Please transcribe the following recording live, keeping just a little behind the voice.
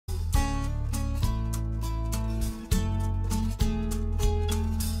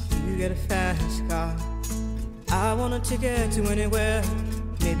get a fast car. I want a ticket to anywhere.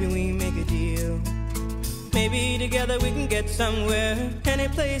 Maybe we make a deal. Maybe together we can get somewhere. Any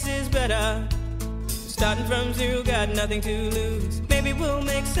place is better. Starting from zero, got nothing to lose. Maybe we'll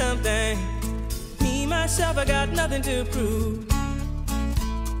make something. Me, myself, I got nothing to prove.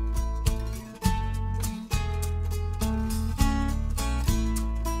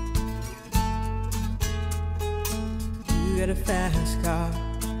 You get a fast car.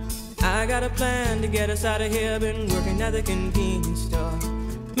 I got a plan to get us out of here. Been working at the convenience store.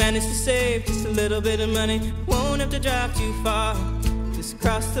 Managed to save just a little bit of money. Won't have to drive too far. Just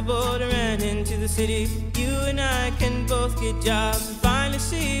cross the border and into the city. You and I can both get jobs and finally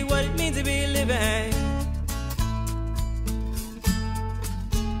see what it means to be living.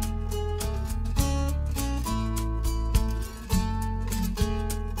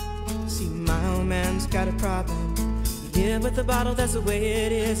 See, my old man's got a problem. Yeah, but the bottle, that's the way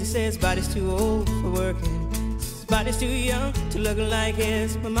it is. He says his body's too old for working. His body's too young to look like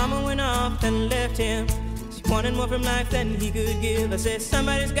his. My mama went off and left him. She wanted more from life than he could give. I said,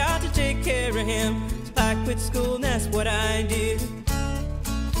 somebody's got to take care of him. So I quit school and that's what I did.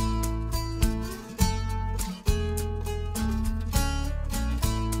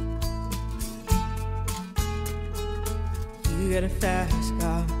 You got a fast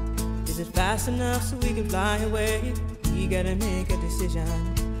car. Is it fast enough so we can fly away? We gotta make a decision.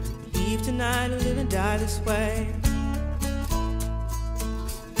 Leave tonight or live and die this way.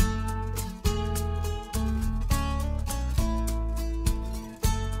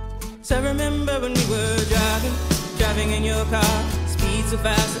 So I remember when we were driving in your car. Speed so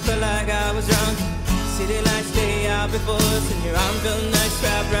fast I felt like I was drunk. City lights lay out before us, and your arm felt nice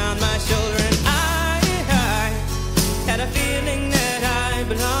wrapped around my shoulder. And I had a feeling that I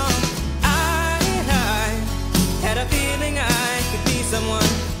belonged. Had a feeling I could be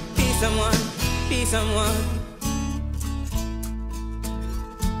someone, be someone, be someone.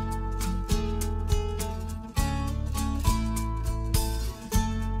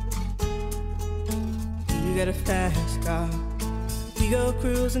 You got a fast car. We go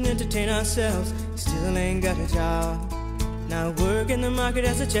cruise and entertain ourselves. Still ain't got a job. Now work in the market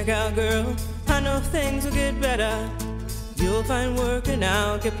as a checkout girl. I know things will get better. You'll find work and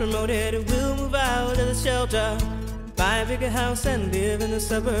I'll get promoted. We'll move out of the shelter, buy a bigger house and live in the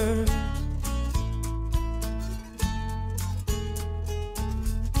suburbs.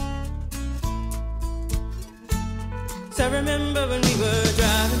 So I remember when we were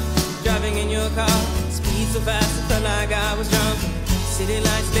driving in your car. Speed so fast I felt like I was drunk. City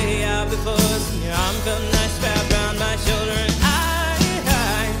lights lay out before us, and your arm felt nice wrapped around my shoulder. And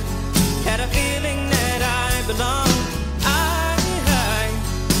I had a feeling that I belonged.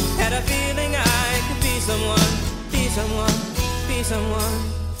 Had a feeling I could be someone, be someone, be someone.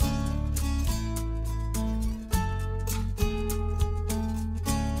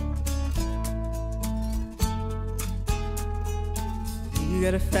 You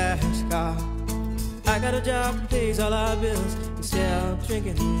got a fast car. I got a job that pays all our bills. Instead of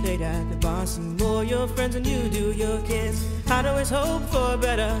drinking late at the bar, see more your friends than you do your kids. I'd always hope for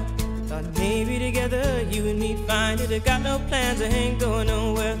better. Thought maybe together you and me'd find it. I got no plans, I ain't going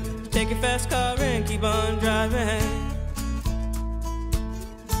nowhere. Take your fast car and keep on driving.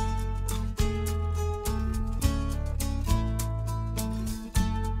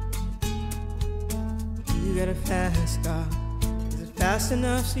 You got a fast car. Is it fast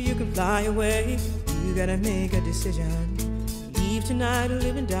enough so you can fly away? You gotta make a decision. Leave tonight or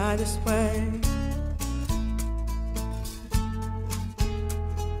live and die this way.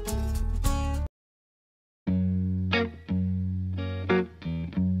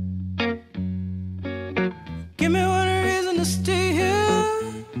 Give me one reason to stay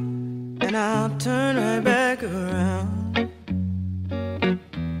here, and I'll turn right back around.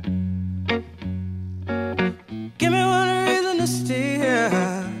 Give me one reason to stay here,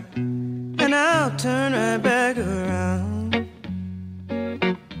 and I'll turn right back around.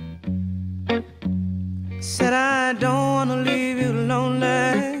 Said I don't wanna leave you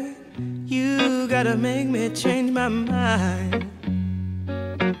lonely. You gotta make me change my mind.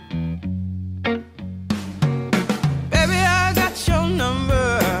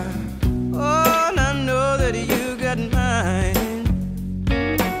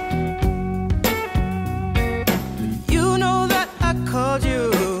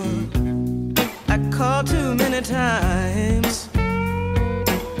 Too many times.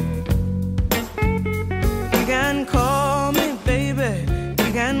 You can call me, baby.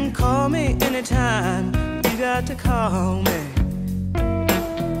 You can call me anytime. You got to call me.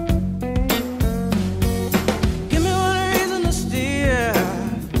 Give me one reason to steer,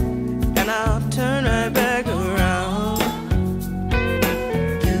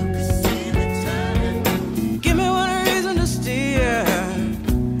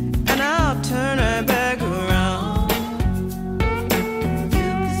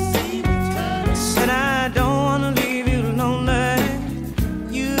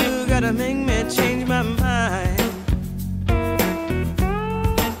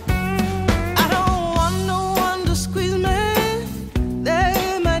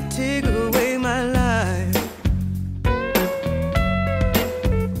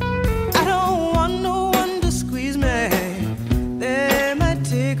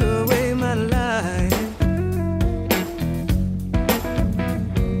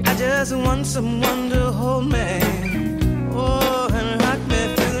 want someone to hold me, oh, and rock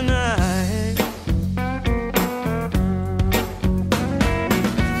me through the night.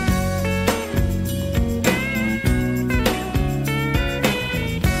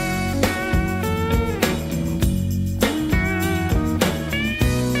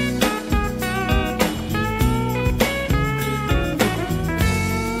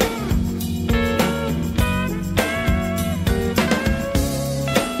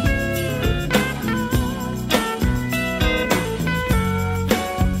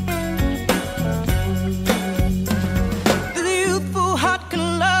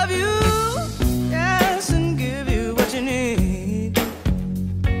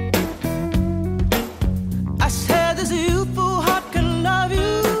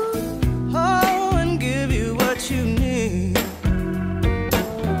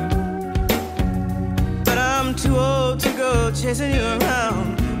 Chasing you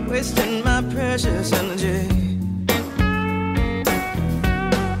around, wasting my precious energy.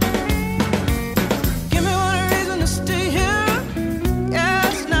 Give me one reason to stay here,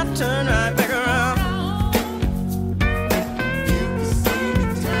 yes, not turn right back around.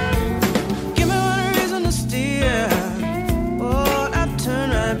 Give me one reason to stay here, oh, not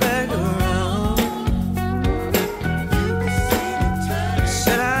turn right back around.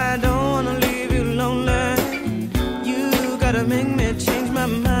 Said I don't wanna leave you lonely, to make me change my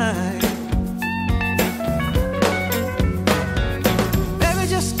mind. Baby,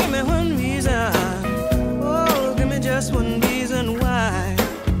 just give me one reason, oh, give me just one reason why.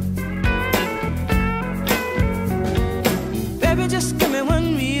 Baby, just give me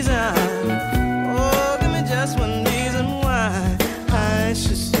one reason, oh, give me just one reason why I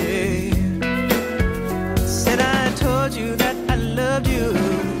should stay. Said I told you that I loved you,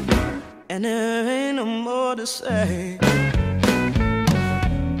 and there ain't no more to say.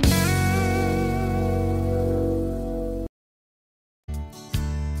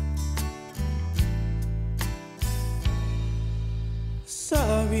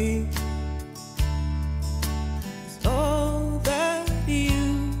 Sorry is all that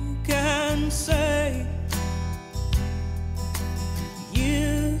you can say.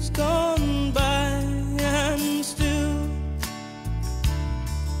 Years gone by and still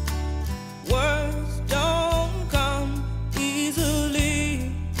words don't come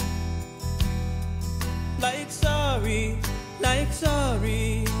easily. Like sorry, like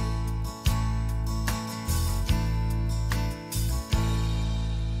sorry.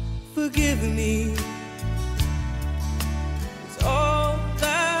 Forgive me is all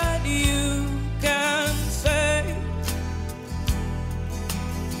that you can say.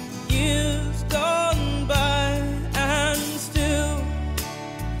 Years gone by and still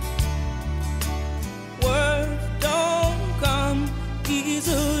words don't come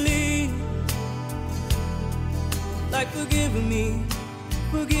easily. Like forgive me,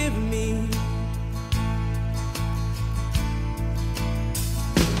 forgive me.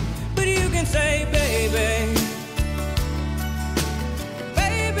 Say, baby,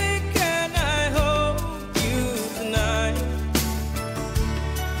 baby, can I hold you tonight?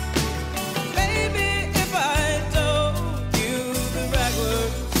 Baby, if I told you the right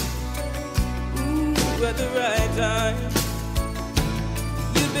words, ooh, at the right time,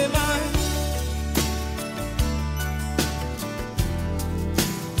 you'd be mine.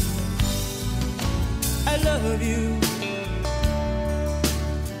 I love you.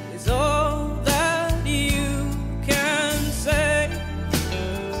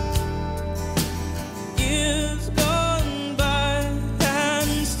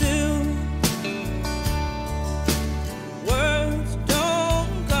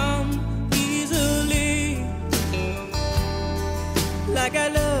 Like I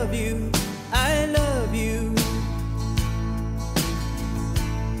love you, I love you.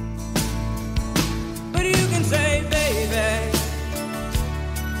 But you can say, baby,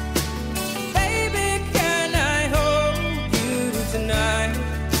 baby, can I hold you tonight?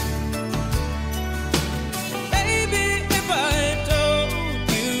 Baby, if I told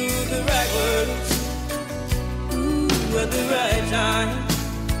you the right words, ooh, at the right time,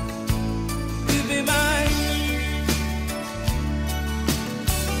 you'd be mine.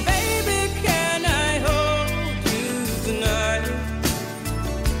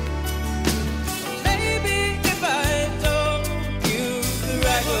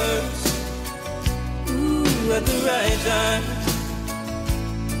 At the right time,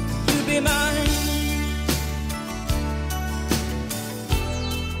 you'll be mine.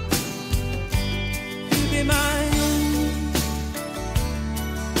 You'll be mine.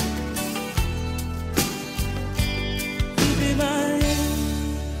 You'll be mine.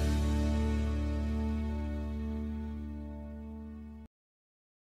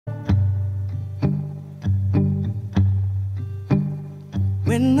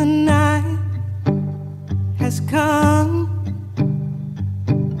 the night has come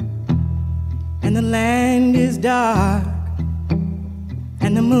and the land is dark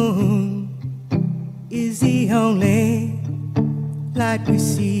and the moon is the only light we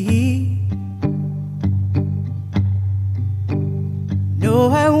see. No,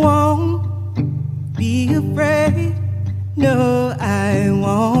 I won't be afraid. No, I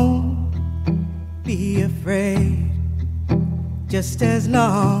won't be afraid. Just as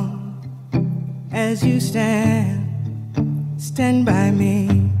long as you stand by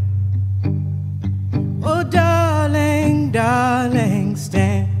me. Oh, darling, darling,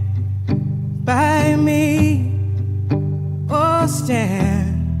 stand by me. Oh,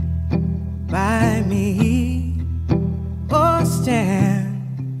 stand by me. Oh,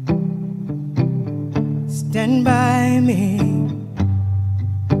 stand by me.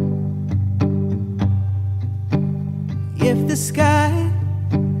 If the sky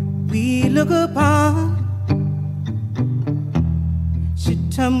we look upon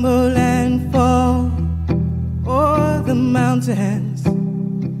should tumble and fall, or the mountains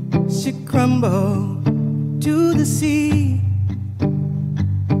should crumble to the sea,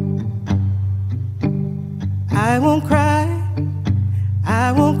 I won't cry,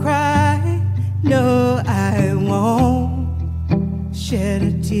 I won't cry, no, I won't shed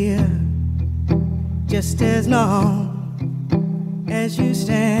a tear. Just as long as you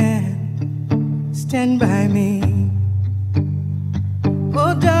stand by me.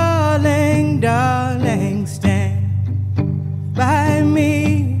 Oh, darling, darling, stand by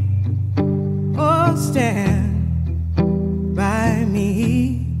me. Oh, stand by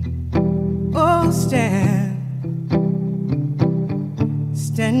me. Oh, stand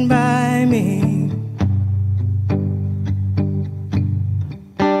by me.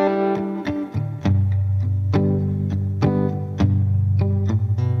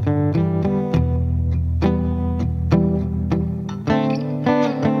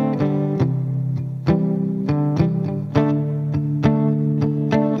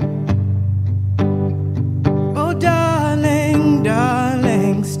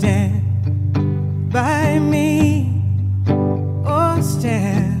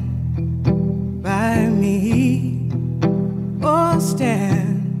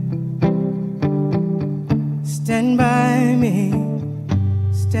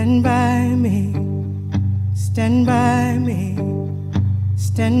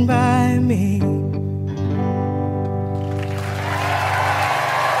 Stand by me.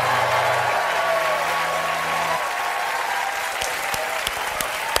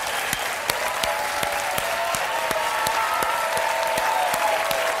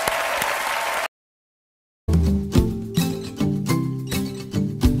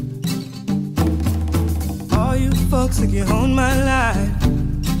 All you folks think you own my life,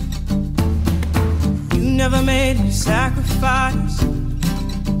 you never made any sacrifice.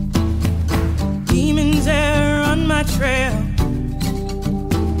 Demons there on my trail,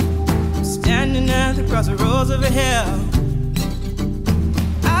 I'm standing at the crossroads of hell.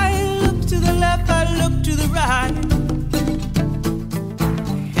 I look to the left, I look to the right,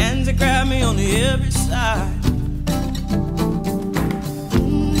 hands that grab me on every side.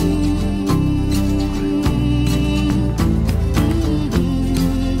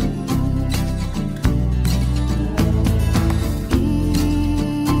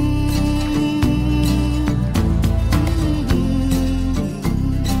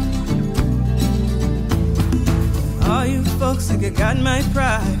 Folks think I got my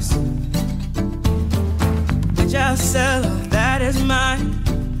price, which I'll sell, all that is mine.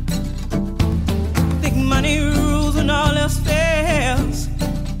 Think money rules when all else fails.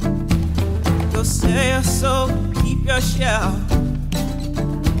 Go sell your soul, keep your shell.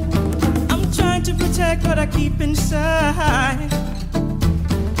 I'm trying to protect what I keep inside,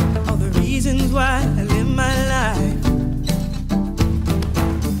 all the reasons why I live my life.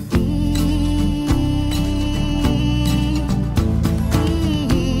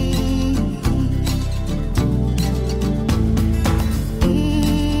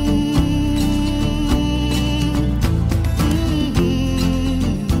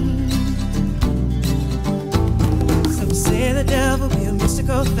 The devil be a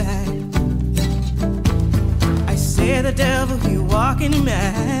mystical thing. I say the devil be walking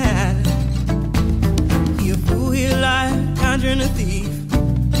mad. He a fool, he a liar, conjuring a thief.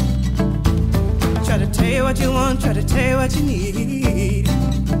 Try to tell you what you want, try to tell you what you need.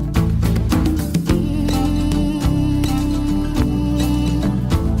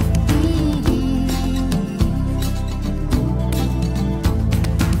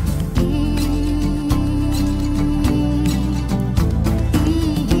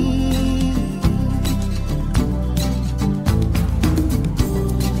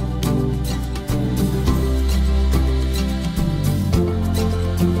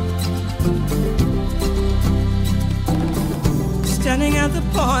 standing at the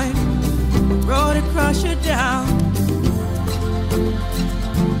point, road to crush you down.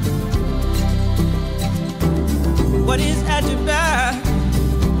 What is at your back?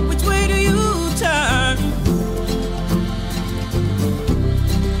 Which way do you turn?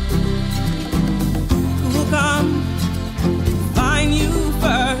 Who will come find you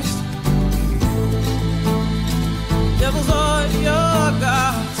first? Devils or your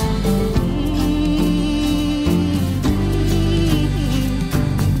gods?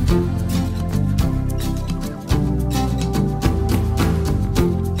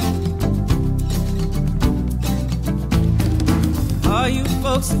 All you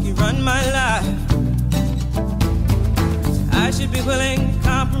folks think you run my life, I should be willing to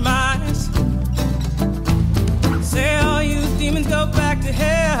compromise. Say all you demons go back to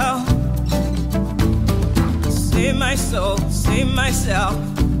hell. Save my soul, save myself.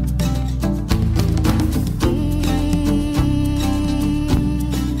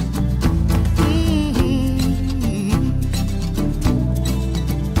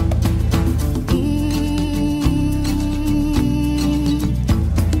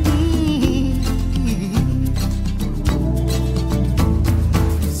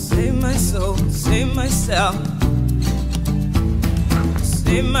 Save myself.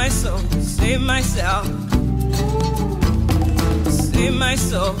 Save my soul, save myself. Save my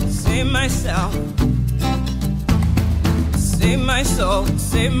soul, save myself. Save my soul,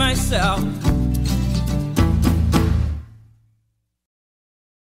 save myself.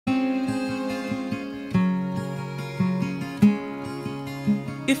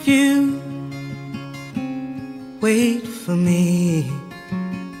 If you wait for me,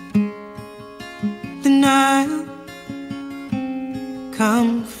 then I'll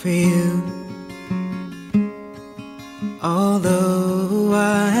come for you. Although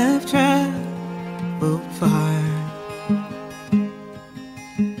I've traveled far,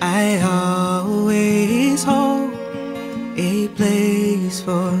 I always hold a place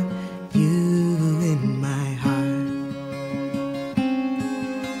for you in my heart.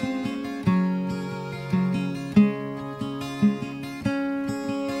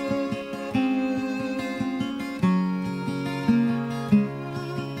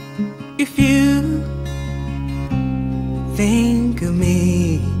 If you think of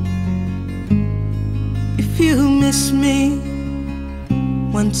me, if you miss me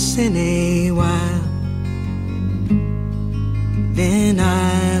once in a while, then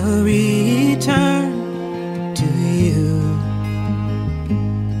I'll return to you.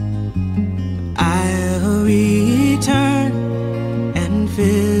 I'll return and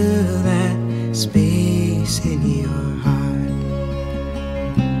fill that space in your heart.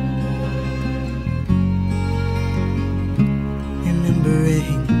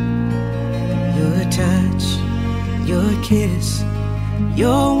 Remembering your touch, your kiss,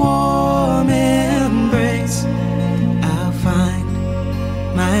 your warm embrace, I'll find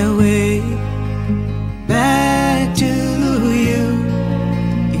my way back to you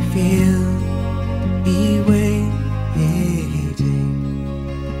if you'll be waiting.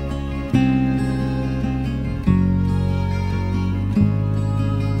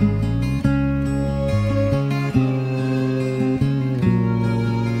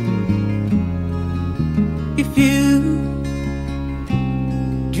 If you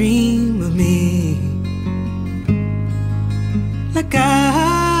dream of me like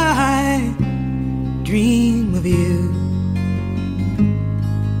I dream of you,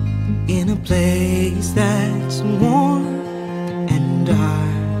 in a place that's warm and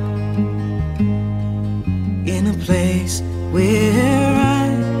dark, in a place where I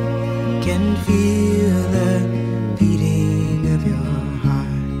can feel the beating of your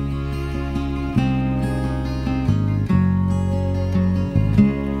heart.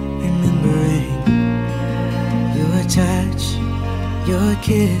 Remembering your touch, your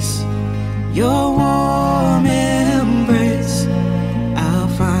kiss, your warm embrace, I'll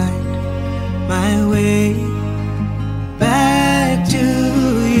find my way back to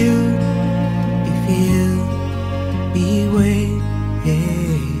you if you'll be waiting.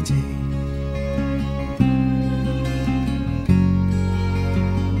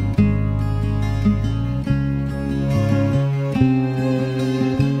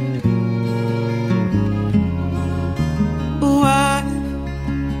 Oh, I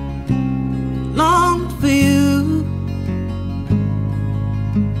long for you,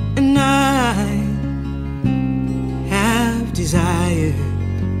 and I have desire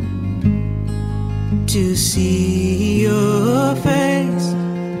to see your face,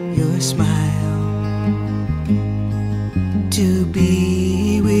 your smile, to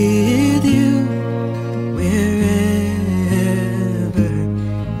be with you wherever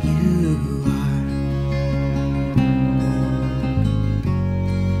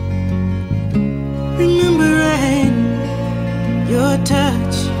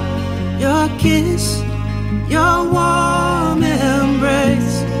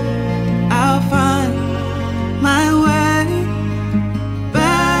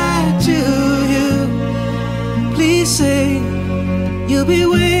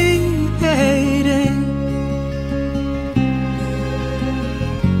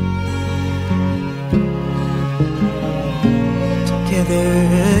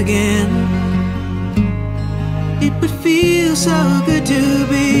together again. It would feel so good to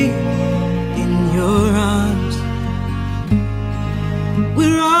be in your arms.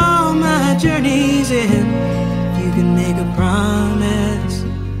 We're all my journeys in. You can make a promise,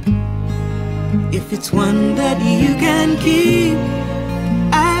 if it's one that you can keep,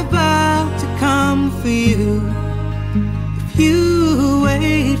 I vow to come for you if you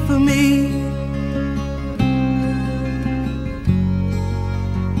wait for me.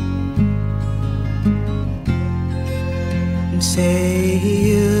 And say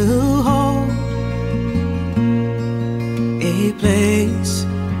you'll hold a place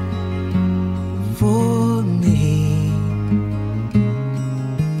for me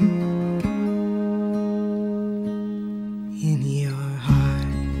in your heart,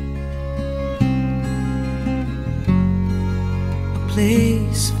 a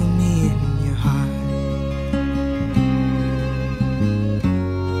place for me in your heart,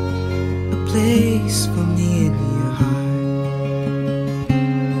 a place for me in your heart,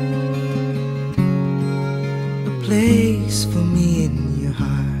 a place for me in your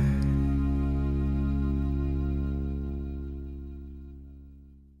heart.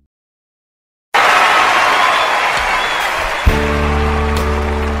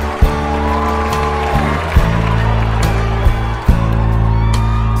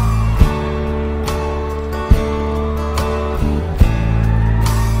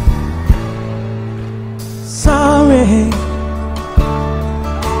 Sorry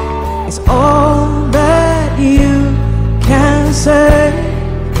is all that you can say.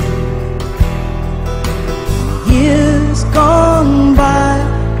 Years gone by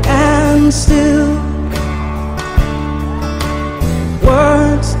and still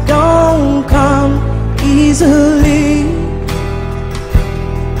words don't come easily.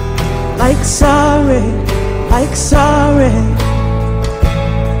 Like sorry, like sorry.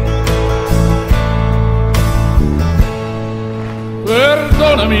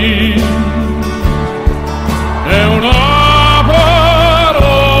 Perdonami, è una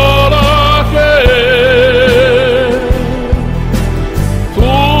parola che tu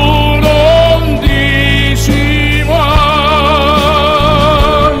non dici mai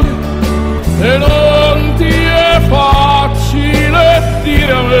e non ti è facile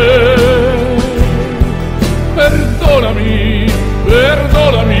dire a me. Perdonami,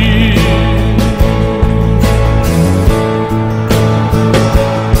 perdonami.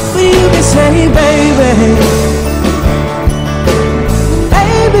 Say, baby,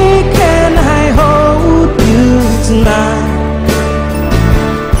 baby, can I hold you tonight?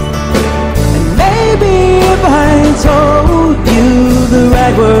 And maybe if I told you the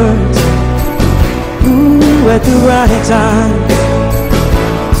right words, ooh, at the right time,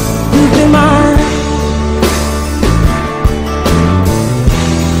 you'd be mine.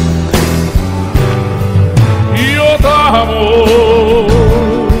 Io t'amo.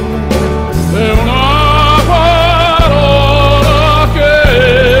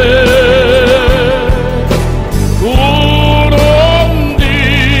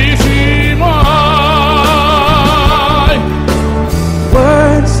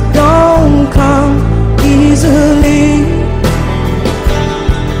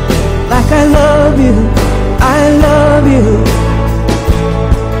 I love you, I love you.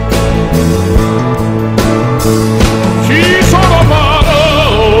 Ci sono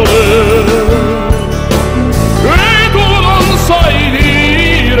parole che tu non sai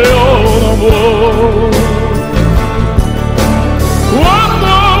dire, oh amore, quando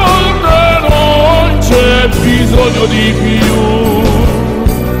a volte non c'è bisogno di più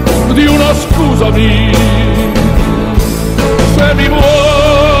di una scusami, se mi vuoi.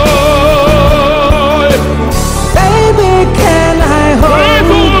 Can I hold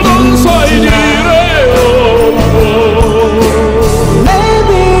you tonight?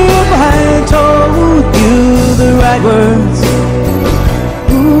 Maybe if I told you the right words,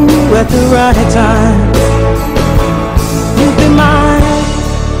 ooh, at the right time, you'd be mine.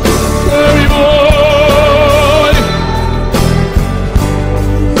 Baby boy,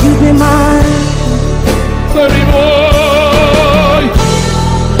 you'd be mine. Baby boy,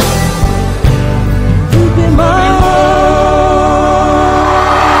 you'd be mine.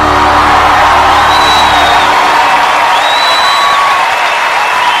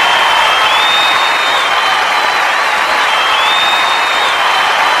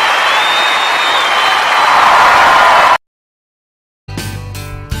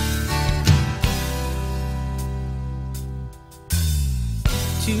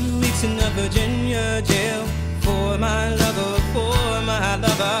 In a Virginia jail for my lover,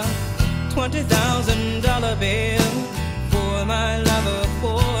 $20,000 bail for for my lover,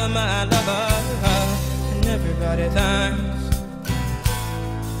 for my lover. And everybody thinks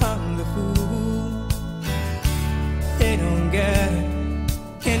I'm the fool. They don't get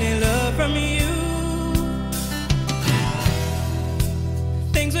any love from you.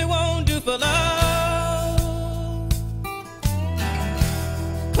 Things we won't do for love.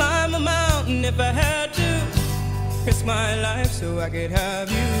 Climb a mountain if I had to. Risk my life so I could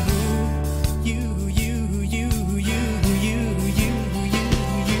have you.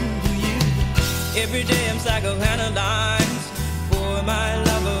 Every day I'm psychoanalyzed for my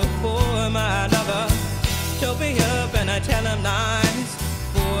lover, for my lover. Choke me up and I tell him lies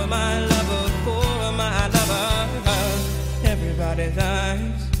for my lover, for my lover. Everybody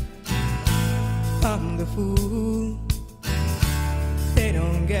thinks I'm the fool. They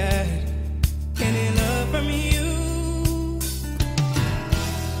don't get any love from you.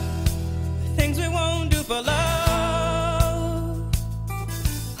 Things we won't do for love.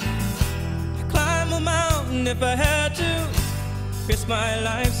 I climb a mountain if I had to. Risk my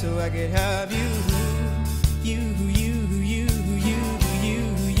life so I could have you.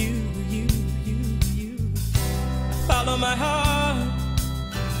 Follow my heart,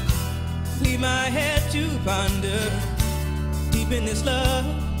 leave my head to ponder. Deep in this love,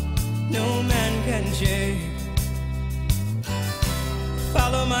 no man can shake.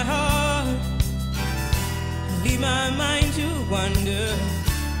 Follow my heart, leave my mind to wonder.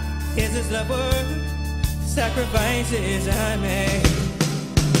 Is this love worth sacrifices I made?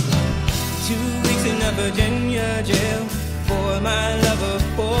 2 weeks in a Virginia jail for my lover,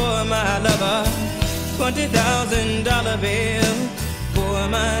 for my lover. $20,000 bill for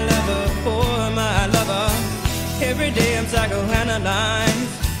my lover, for my lover. Every day I'm psychoanalyzed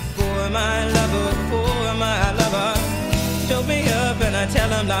for my lover, for my lover. Choke me up and I tell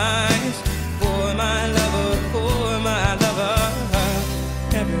him lies for my lover, for my lover.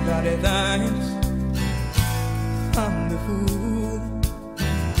 Everybody thinks I'm the fool.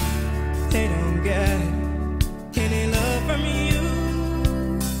 They don't get any love from you.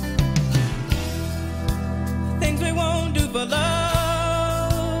 Things we won't do for love.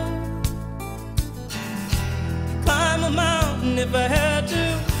 Climb a mountain if I had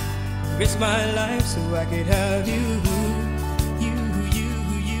to. Risk my life so I could have you.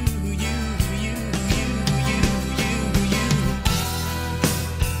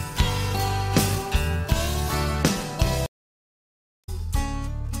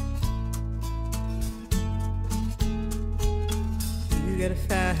 You get a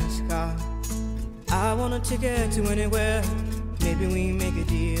fast car, I want a ticket to anywhere. Maybe we make a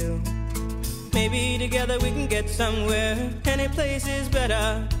deal. Maybe together we can get somewhere. Any place is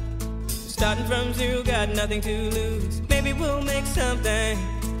better. Starting from zero, got nothing to lose. Maybe we'll make something.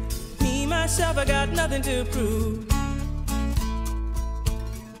 Me, myself, I got nothing to prove.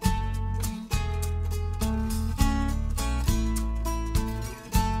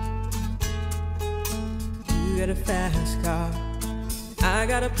 You get a fast car, I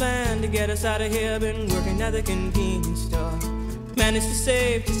got a plan to get us out of here. Been working at the convenience store. Managed to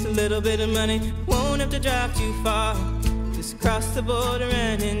save just a little bit of money. Won't have to drive too far. Just cross the border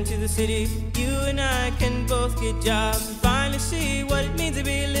and into the city. You and I can both get jobs and finally see what it means to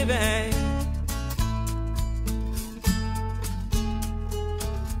be living.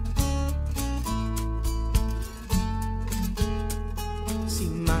 See,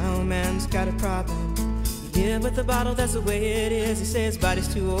 my old man's got a problem. Yeah, with the bottle, that's the way it is. He says his body's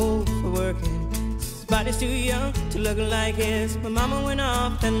too old for working. His body's too young to look like his. My mama went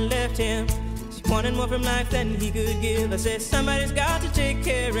off and left him. She wanted more from life than he could give. I said, somebody's got to take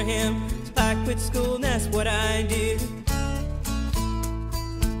care of him. So I quit school and that's what I did.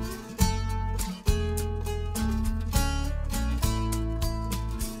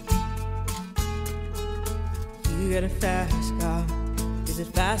 You got a fast car. Is it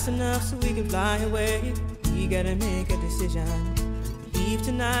fast enough so we can fly away? We gotta make a decision. Leave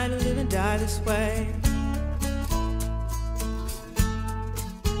tonight or live and die this way.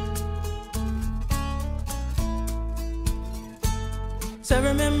 So I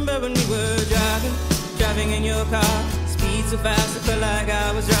remember when we were driving in your car. Speed so fast I felt like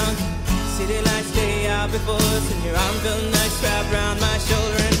I was drunk. City lights stay out before us, and your arm felt nice wrapped around my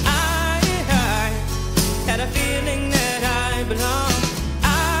shoulder. And I had a feeling that I belonged.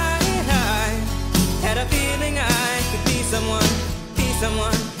 Had a feeling I could be someone, be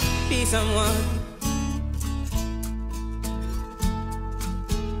someone, be someone.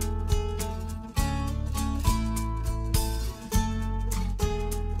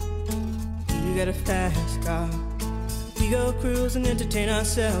 You got a fast car. We go cruise and entertain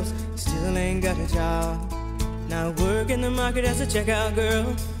ourselves. Still ain't got a job. Now work in the market as a checkout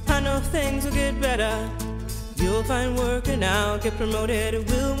girl. I know things will get better. You'll find work and I'll get promoted.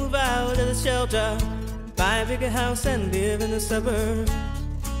 We'll move out of the shelter, buy a bigger house and live in the suburbs.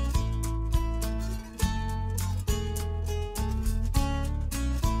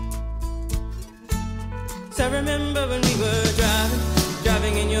 So I remember when we were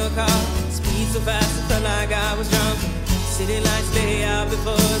driving in your car. Speed so fast it felt like I was drunk. City lights lay out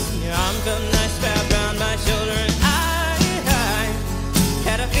before us, and your arm felt nice wrapped around my shoulder. And I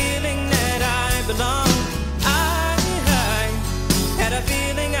had a feeling that I belonged. I had a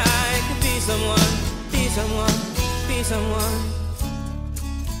feeling I could be someone, be someone, be someone.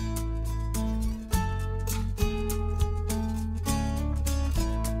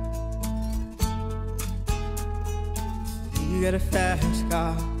 You got a fast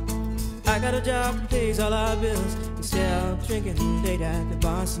car, I got a job that pays all our bills. Instead of drinking late at the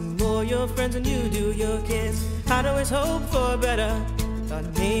bar, see more your friends than you do your kids. I'd always hope for better, thought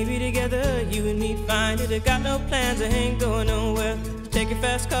maybe together you and me'd find it. I got no plans, I ain't going nowhere. Take your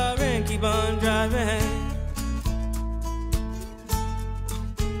fast car and keep on driving.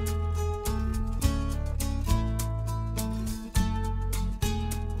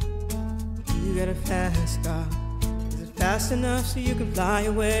 You got a fast car, fast enough so you can fly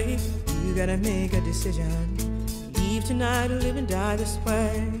away. You gotta make a decision, leave tonight or live and die this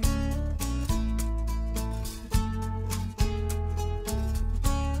way.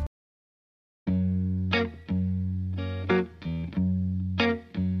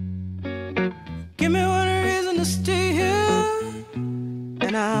 Give me one reason to stay here,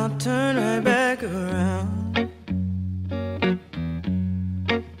 and I'll turn right back around.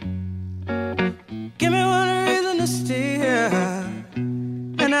 Give me one reason to stay here,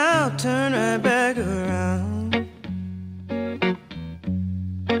 and I'll turn right back around.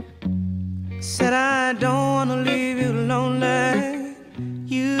 Said I don't wanna leave you lonely.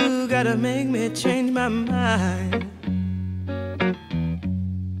 You gotta make me change my mind.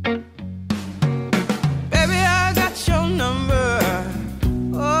 Baby, I got your number.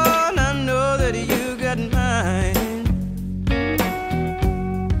 Oh, and I know that you got mine.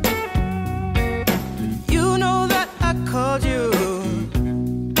 Called you,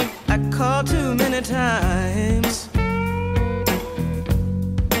 I called too many times.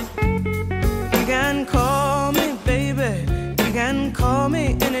 You can call me, baby, you can call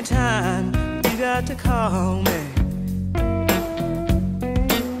me anytime. You got to call me.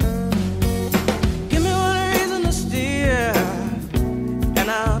 Give me one reason to steer, and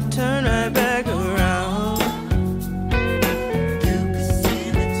I'll turn right back around.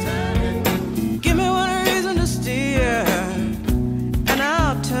 Give me one reason to steer, and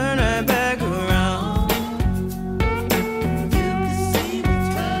I'll turn right back around.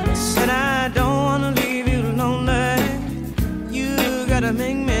 Said I don't wanna leave you lonely. You gotta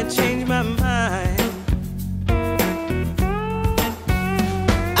make me change my mind.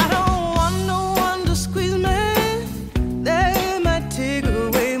 I don't want no one to squeeze me. They might take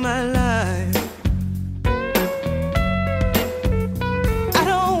away my life. I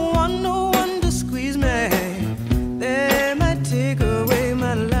don't want no one to squeeze me. They might take away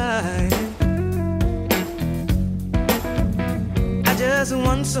my life. I just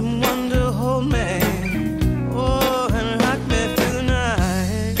want someone to hold me, oh, and rock me through the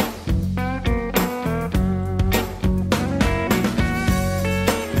night.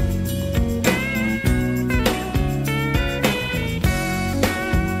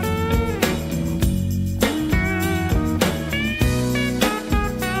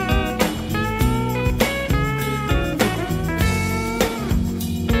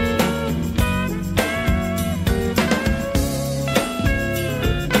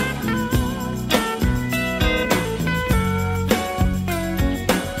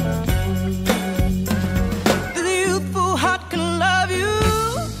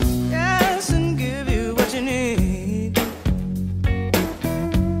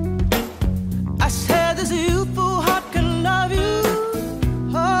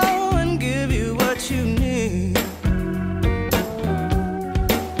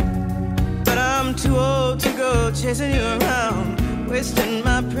 Chasing you around, wasting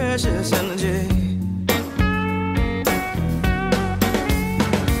my precious energy.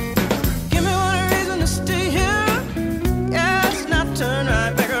 Give me one reason to stay here, yes, not turn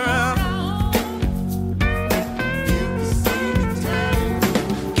right back around.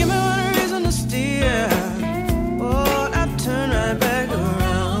 Give me one reason to stay here, oh, not turn right back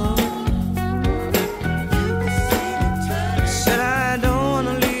around. Said I don't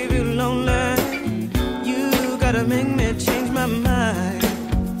wanna leave you lonely. You gotta make me change my mind.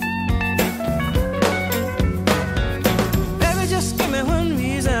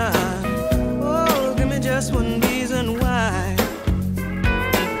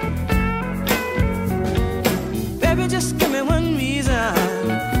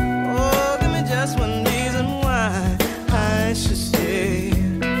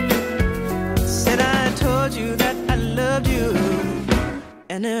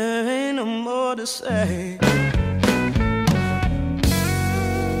 and there ain't no more to say.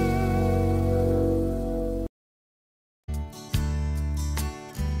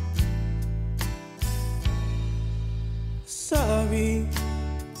 Sorry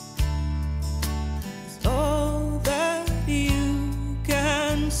is all that you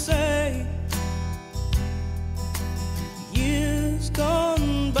can say. Years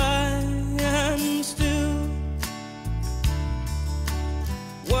gone by and still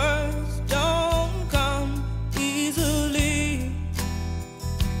words don't come easily.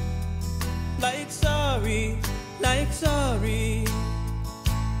 Like sorry, like sorry.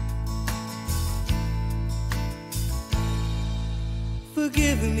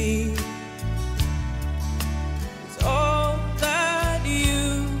 Forgive me is all that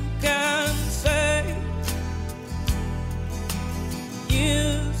you can say.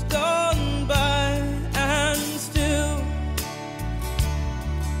 Years gone by and still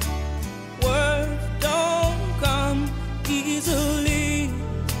words don't come easily.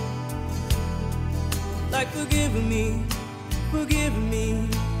 Like forgive me, forgive me.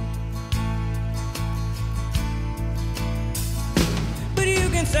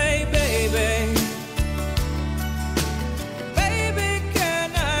 Say, baby, baby,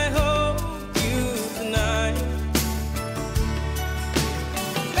 can I hold you tonight?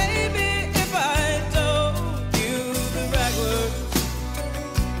 Baby, if I told you the right words,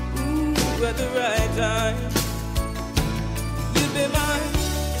 ooh, at the right time, you'd be mine.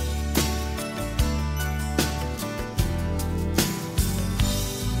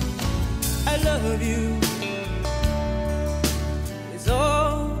 I love you.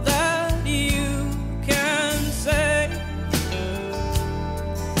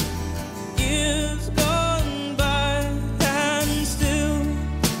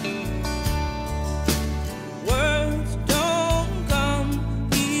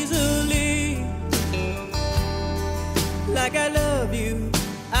 Like I love you,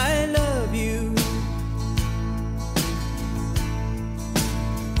 I love you.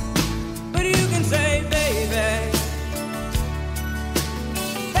 But you can say, baby,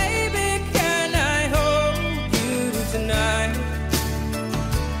 baby, can I hold you tonight?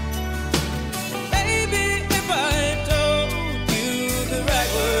 Baby, if I told you the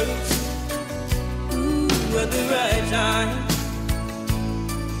right words, ooh, at the right time,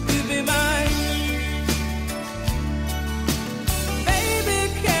 you'd be mine.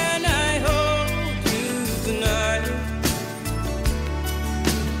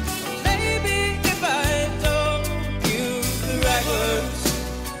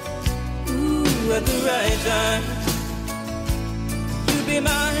 At the right time, you'll be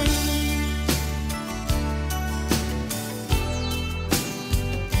mine.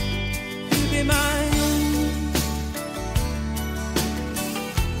 You'll be mine.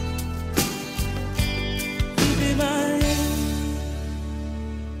 You'll be mine.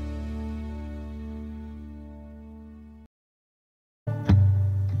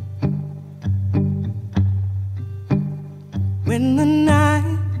 When the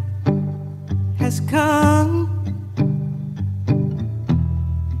night has come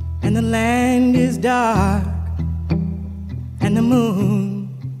and the land is dark and the moon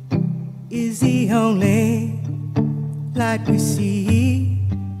is the only light we see.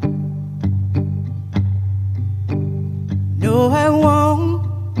 No, I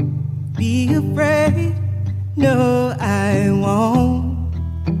won't be afraid. No, I won't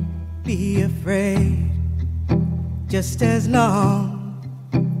be afraid. Just as long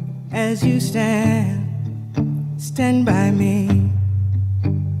as you stand by me.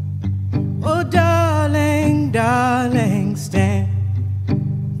 Oh, darling, darling, stand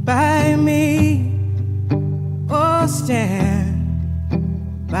by me. Oh,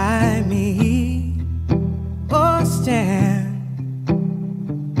 stand by me. Oh,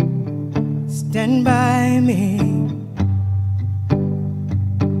 stand by me.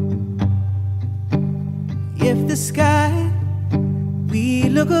 If the sky we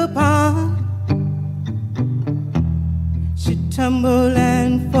look upon should tumble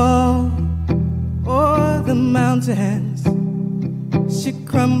and fall, or the mountains should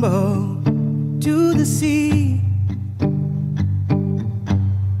crumble to the sea,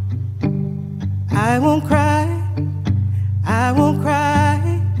 I won't cry, I won't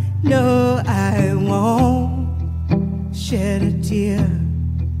cry, no, I won't shed a tear.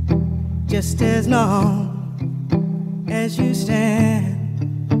 Just as long as you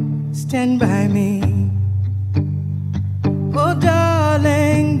stand by me. Oh,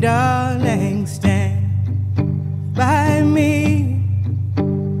 darling, darling, stand by me.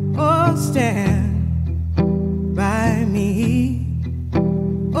 Oh, stand by me.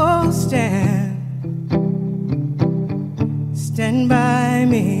 by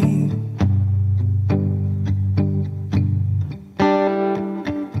me.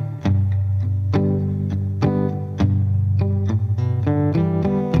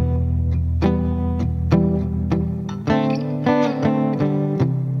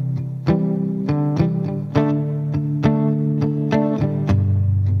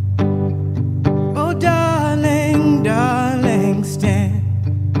 Oh, darling, darling,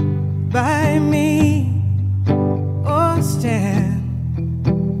 stand by me. Oh, stand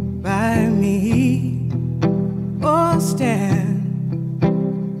by me. Oh, stand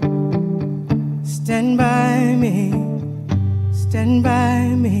by me. Stand by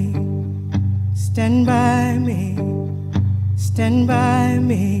me. Stand by me. Stand by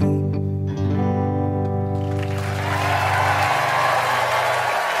me.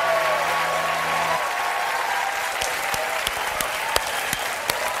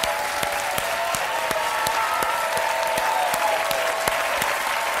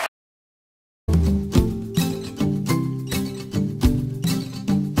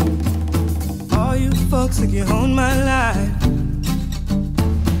 Folks, like you own my life.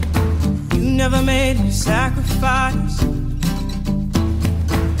 You never made a sacrifice.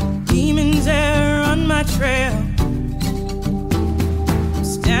 Demons there on my trail. I'm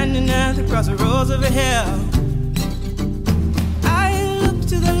standing at the crossroads of hell. I look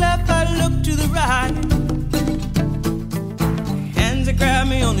to the left, I look to the right. Hands that grab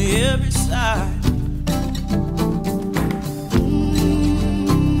me on every side.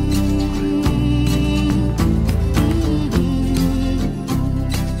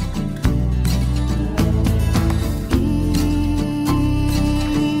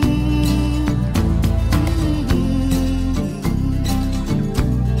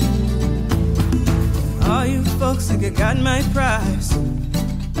 Folks think I got my price,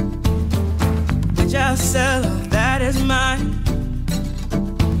 which I'll sell, all that is mine.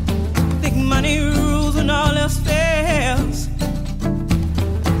 Think money rules when all else fails.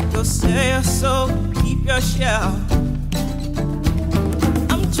 Go sell your soul, keep your shell.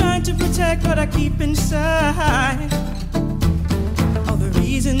 I'm trying to protect what I keep inside. All the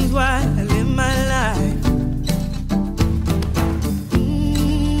reasons why I live my life.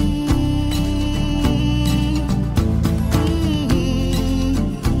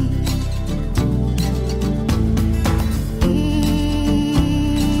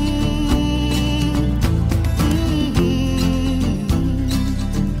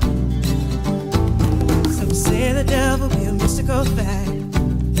 The devil be a mystical thing.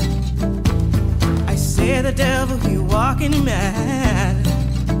 I say the devil he walking mad.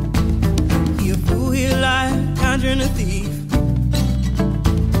 He a fool, he a liar, conjuring a thief.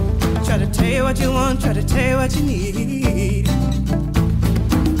 Try to tell you what you want, try to tell you what you need.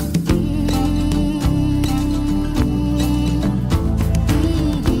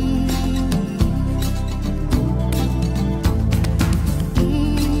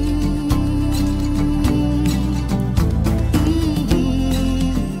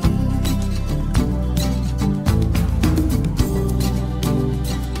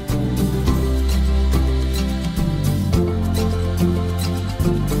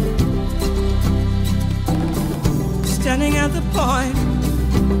 Standing at the point,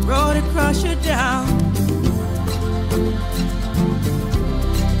 road to crush you down.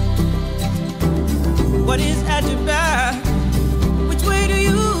 What is at your back? Which way do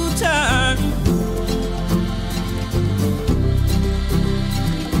you turn?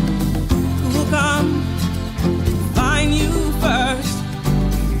 Who will come find you first?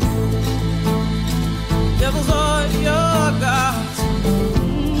 Devils or your gods?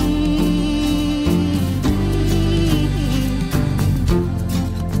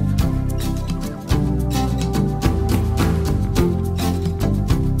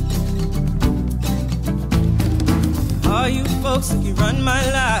 Folks think you run my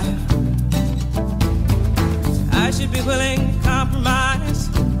life. I should be willing to compromise.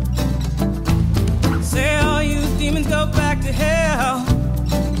 Say all you demons go back to hell.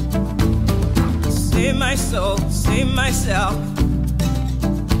 Save my soul, save myself.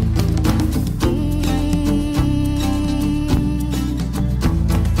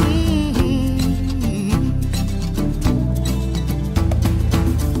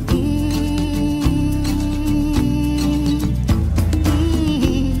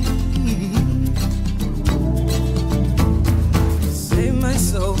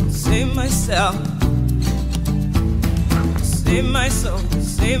 Save myself. Save my soul,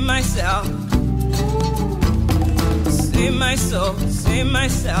 save myself. Save my soul, save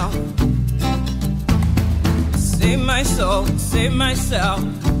myself. Save my soul, save myself.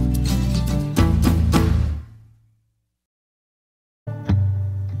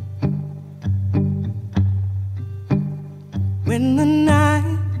 when the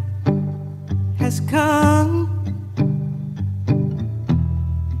night has come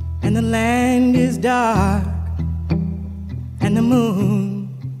and the land is dark and the moon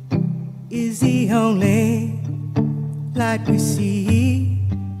is the only light we see.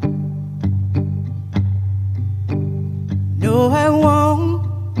 No, I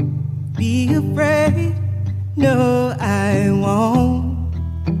won't be afraid. No, I won't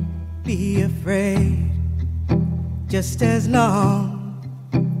be afraid. Just as long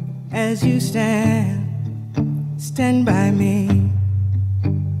as you stand by me.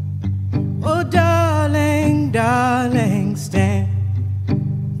 Oh, darling, darling, stand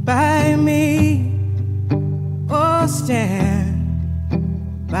by me. Oh,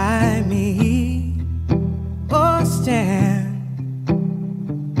 stand by me. Oh,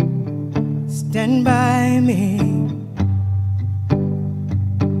 stand by me.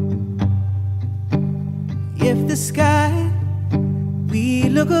 If the sky we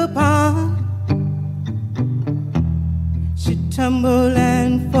look upon should tumble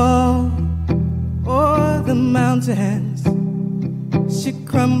and fall, or the mountains should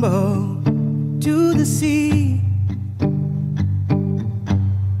crumble to the sea,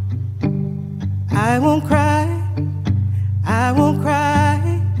 I won't cry, I won't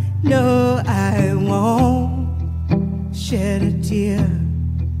cry, no, I won't shed a tear.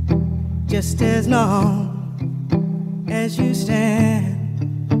 Just as long as you stand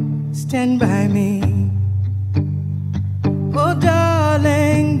by me. Oh,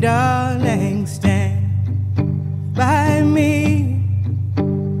 darling, darling, stand by me.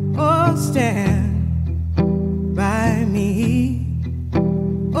 Oh, stand by me.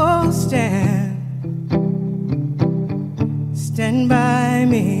 Oh, stand by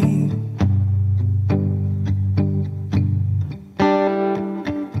me.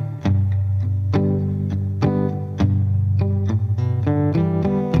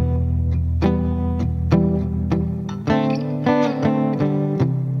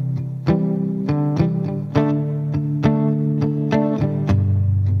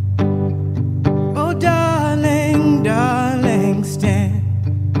 Darling, stand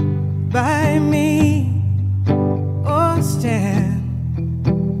by me. Oh, stand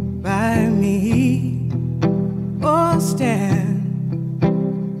by me. Oh, stand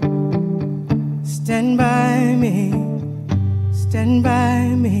by me. Stand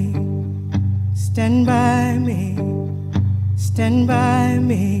by me. Stand by me. Stand by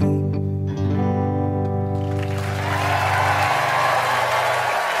me.